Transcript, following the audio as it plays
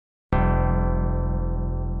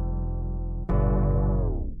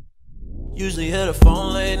Usually hit the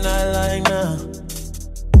phone late night like now.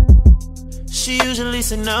 She usually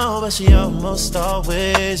say no, but she almost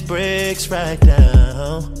always breaks right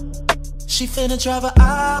down. She finna drive an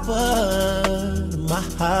hour to my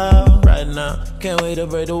house right now. Can't wait to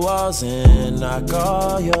break the walls and knock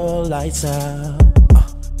all your lights out.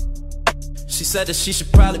 She said that she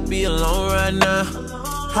should probably be alone right now.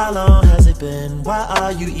 How long has it been? Why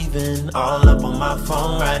are you even all up on my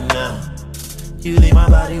phone right now? You leave my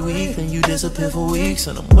body weak, then you disappear for weeks,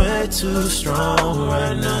 and I'm way too strong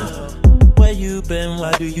right now. Where you been?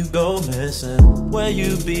 Why do you go missing? Where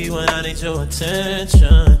you be when I need your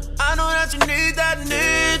attention? I know that you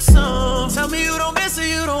need some. Tell me you don't miss it,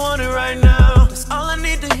 you don't want it right now. That's all I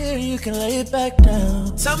need to hear, you can lay it back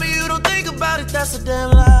down. Tell me you don't think about it, that's a damn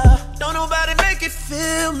lie. Don't nobody make it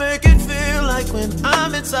feel like when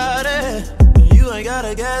I'm inside it. You ain't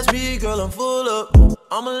gotta gas me, girl, I'm full up.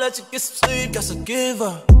 I'ma let you get some sleep, guess I'll give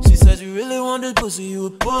up. She said you really want this pussy, you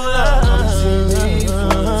would pull up. Come and see me for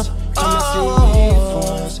once, come and see me for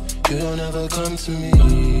once. You don't ever come to me,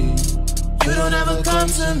 you don't ever come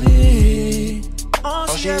to me. All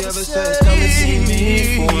she ever says, come and see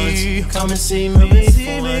me for once, come and see me for once.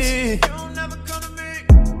 You don't ever come to me,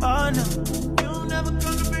 oh no, you don't ever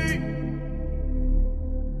come to me.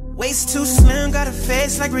 Waist too slim, got a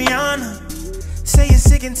face like Rihanna. Say you're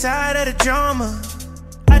sick and tired of the drama.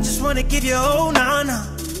 I just wanna give you a whole nana.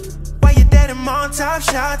 Why you dead and on top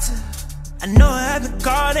shots? I know I haven't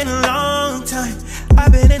called in a long time.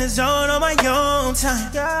 I've been in the zone on my own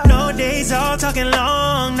time. No days off, talking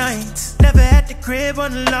long nights. Never at the crib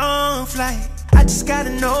on a long flight. I just gotta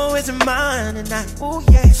know it's mine tonight. Ooh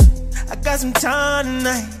yeah, I got some time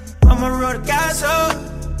tonight. I'ma roll the guys up.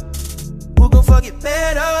 We'll go fuck it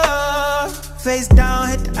better. Face down,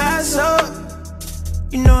 hit the eyes up.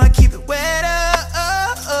 You know I keep it wet up.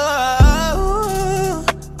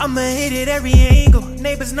 I'ma hit it every angle.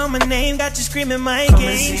 Neighbors know my name, got you screaming my angel. Come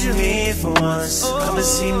and see me for once, come and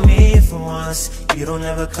see me for once. You don't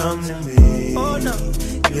ever come to me, Oh no,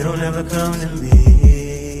 you don't ever come to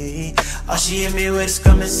me. All she hit me with is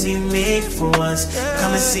come and see me for once,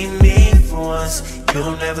 come and see me for once. You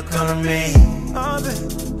don't ever come to me, oh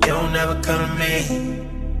baby. you don't ever come to me.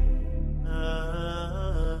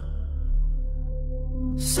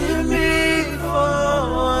 See me for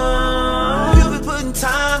once. You been putting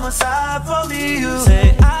time aside for me. You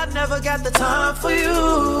say I never got the time for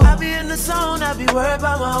you. I be in the zone, I be worried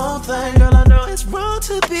about my own thing. Girl, I know it's wrong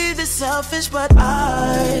to be this selfish, but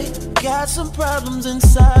I got some problems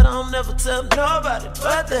inside. I'll never tell nobody,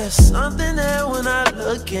 but there's something there when I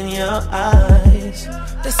look in your eyes.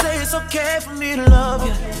 They say it's okay for me to love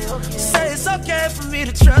you. Say it's okay for me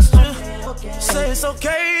to trust you. Say it's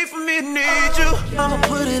okay for me to need you. I'ma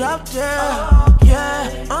put it out there.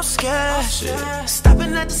 Yeah, I'm scared.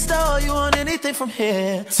 Stopping at the store, you want anything from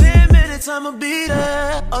here? 10 minutes, I'ma be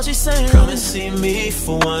there. All she's saying, come and see me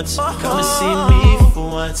for once. Come and see me for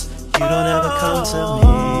once. You don't ever come to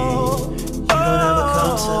me. You don't ever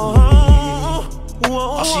come to me.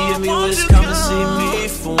 All she hit me with is come and see me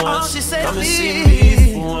for once. Come and see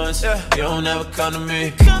me for once. You don't ever come to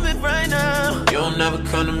me. Coming right now. You don't ever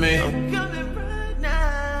come to me.